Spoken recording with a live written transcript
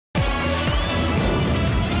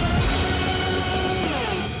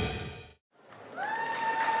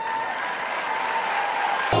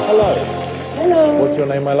Hello. Hello. What's your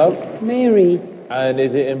name, my love? Mary, And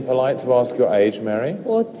is it impolite to ask your age, Mary?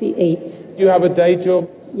 48. Do you have a day job?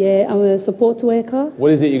 Yeah, I'm a support worker.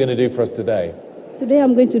 What is it you're going to do for us today? Today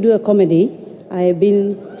I'm going to do a comedy. I've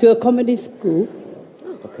been to a comedy school.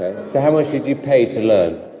 Okay. So how much did you pay to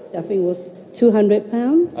learn? I think it was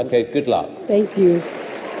 £200. Okay, good luck. Thank you.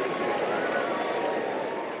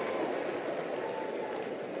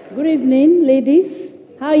 Good evening, ladies.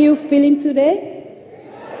 How are you feeling today?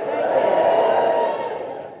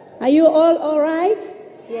 Are you all right?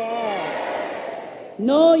 Yes.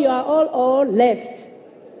 No, you are all left.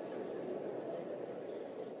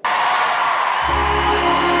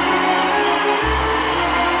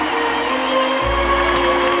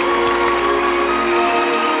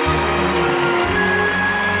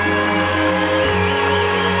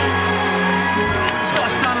 It's got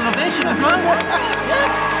a standing ovation as well.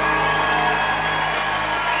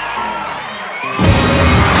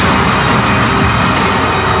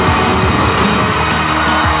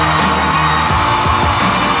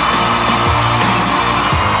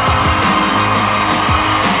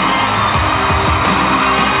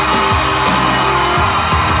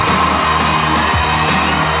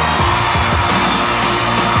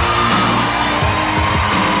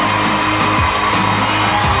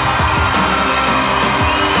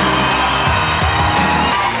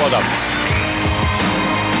 Well done.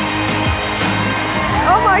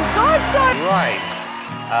 Oh my God, son! Right.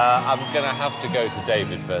 I'm going to have to go to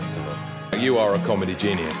David first of all. You are a comedy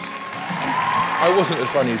genius. I wasn't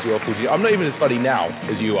as funny as you are, Fuji. I'm not even as funny now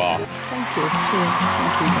as you are. Thank you. Cheers.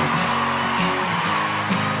 Thank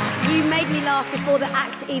you. You made me laugh before the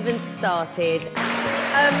act even started.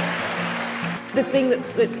 The thing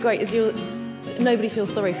that's great is nobody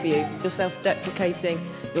feels sorry for you. You're self-deprecating,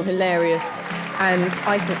 you're hilarious, and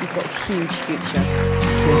I think you've got a huge future.